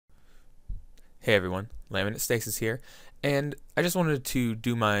Hey everyone, LaminateStasis here, and I just wanted to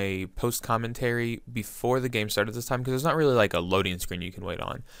do my post commentary before the game started this time because there's not really like a loading screen you can wait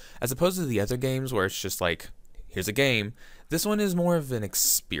on. As opposed to the other games where it's just like, here's a game, this one is more of an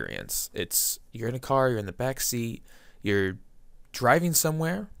experience. You're in a car, you're in the back seat, you're driving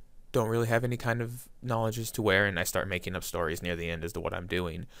somewhere, don't really have any kind of knowledge as to where, and I start making up stories near the end as to what I'm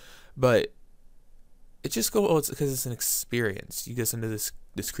doing. But it just it's because it's an experience. You listen to this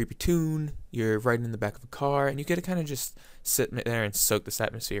creepy tune, you're riding in the back of a car, and you get to kind of just sit there and soak this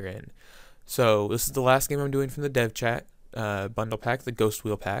atmosphere in. So this is the last game I'm doing from the dev chat bundle pack, the Ghost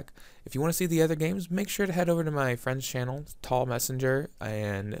Wheel pack. If you want to see the other games, make sure to head over to my friend's channel, Tall Messenger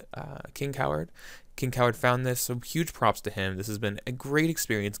and King Coward. King Coward found this, so huge props to him. This has been a great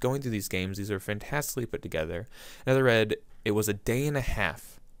experience going through these games. These are fantastically put together. As I read, it was a day and a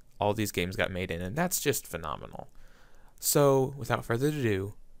half all these games got made in, and that's just phenomenal. So, without further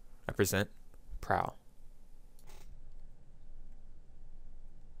ado, I present Prowl.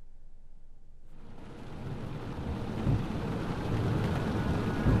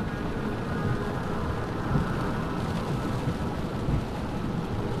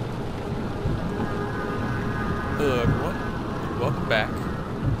 Hello everyone, and welcome back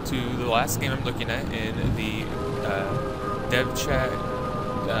to the last game I'm looking at in the dev chat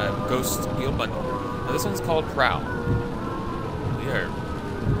Ghost Wheel bundle. Now this one's called Prowl.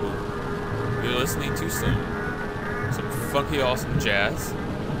 You're listening to some funky, awesome jazz.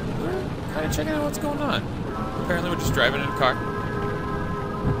 We're kind of checking out what's going on. Apparently we're just driving in a car.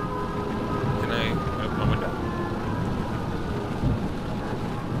 Can I open my window?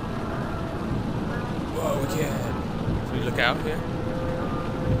 Whoa, we can. Can we look out here?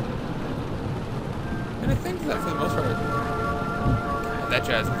 And I think that for the most part, that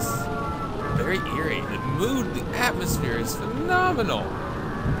jazz is very eerie. The mood, the atmosphere is phenomenal.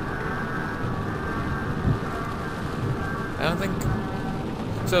 I don't think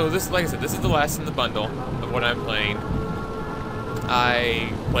so. This, like I said, this is the last in the bundle of what I'm playing.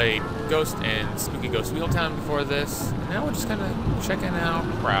 I played Ghost and Spooky Ghost Wheel Town before this, and now we're just kind of checking out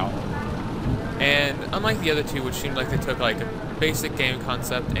Prowl. And unlike the other two, which seemed like they took like a basic game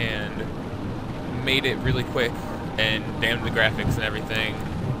concept and made it really quick and damn the graphics and everything,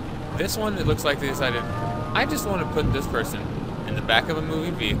 this one, it looks like they decided, I just want to put this person in the back of a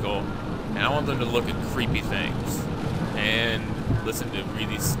movie vehicle, and I want them to look at creepy things and listen to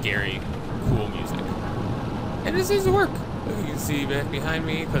really scary, cool music. And it seems to work. You can see back behind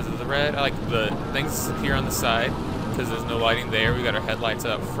me because of the red. I like the things disappear on the side because there's no lighting there. We got our headlights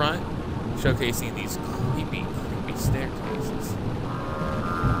up front, showcasing these creepy staircases.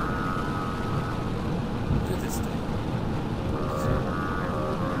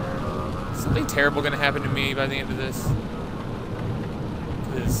 Something terrible gonna happen to me by the end of this?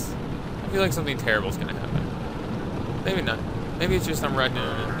 Because I feel like something terrible is gonna happen. Maybe not. Maybe it's just I'm riding in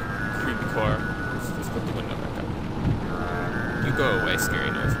a creepy car. Let's put the window back up. You go away,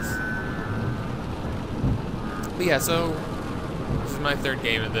 scary noises. But yeah, so this is my third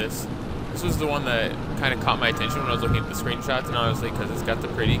game of this. This was the one that kind of caught my attention when I was looking at the screenshots, and obviously because it's got the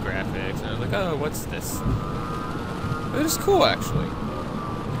pretty graphics, and I was like, oh, what's this? But it is cool, actually.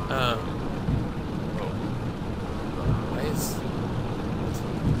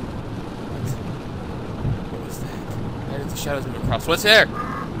 What was that? Why did the shadows move across? What's there? God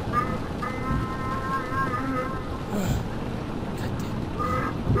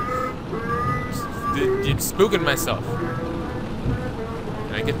damn. You're spooking myself.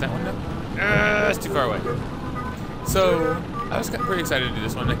 Can I get that one up? It's too far away. So, I was pretty excited to do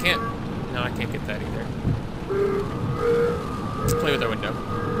this one. I can't get that either. Let's play with our window.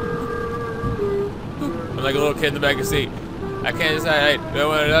 I'm like a little kid in the back of the seat. I can't decide, hey, do I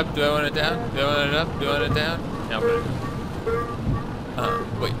want it up? Do I want it down? Do I want it up? Do I want it down? Now put it.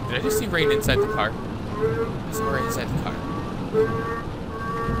 Wait, did I just see rain inside the car? I saw rain inside the car.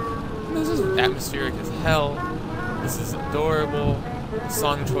 This is atmospheric as hell. This is adorable. The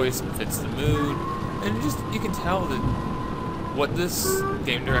song choice fits the mood. And you can tell that what this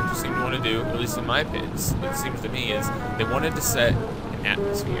game director seemed to want to do, at least in my opinion, what it seems to me, is they wanted to set an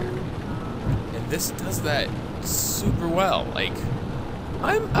atmosphere. And this does that super well. Like,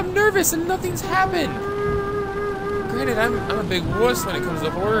 I'm nervous and nothing's happened. Granted, I'm a big wuss when it comes to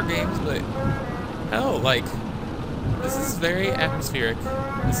horror games, but hell, like, this is very atmospheric.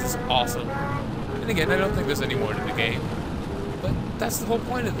 This is awesome. And again, I don't think there's any more to the game, but that's the whole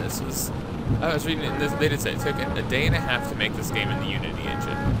point of this. I was reading it, they did say it took a day and a half to make this game in the Unity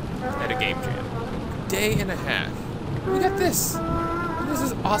engine at a game jam. Day and a half. We got this. This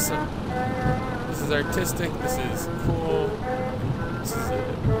is awesome. This is artistic. This is cool. This is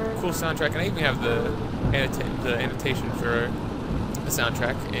a cool soundtrack, and I even have the annotation for the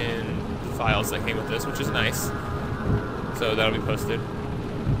soundtrack in the files that came with this, which is nice. So that'll be posted.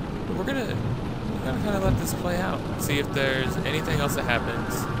 But we're gonna kind of let this play out. See if there's anything else that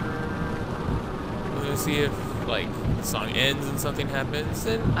happens. We're gonna see if like the song ends and something happens,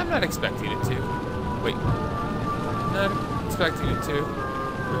 and I'm not expecting it to. Wait, not expecting it to.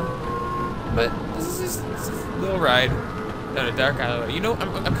 But this is just a little ride down a dark alleyway. You know,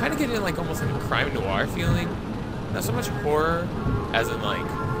 I'm kind of getting like almost like a crime noir feeling. Not so much horror, as in like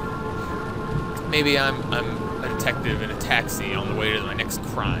maybe I'm a detective in a taxi on the way to my next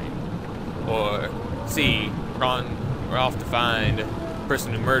crime, or see, we're off to find the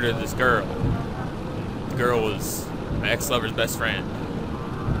person who murdered this girl. The girl was my ex-lover's best friend.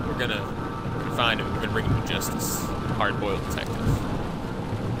 We're gonna find him. We're gonna bring him to justice. Hard-boiled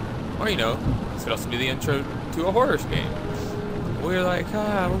detective. Or, you know, this could also be the intro to a horror game. We're like,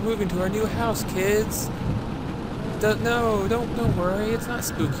 we're moving to our new house, kids. No, don't worry. It's not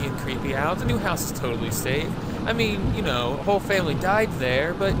spooky and creepy out. The new house is totally safe. I mean, you know, a whole family died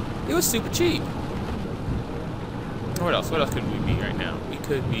there, but it was super cheap. What else? What else could we be right now? We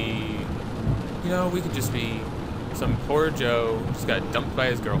could be, you know, we could just be some poor Joe just got dumped by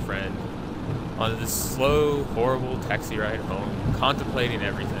his girlfriend on this slow, horrible taxi ride home, contemplating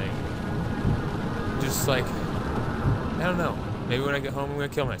everything. Just like, I don't know. Maybe when I get home, I'm gonna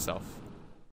kill myself.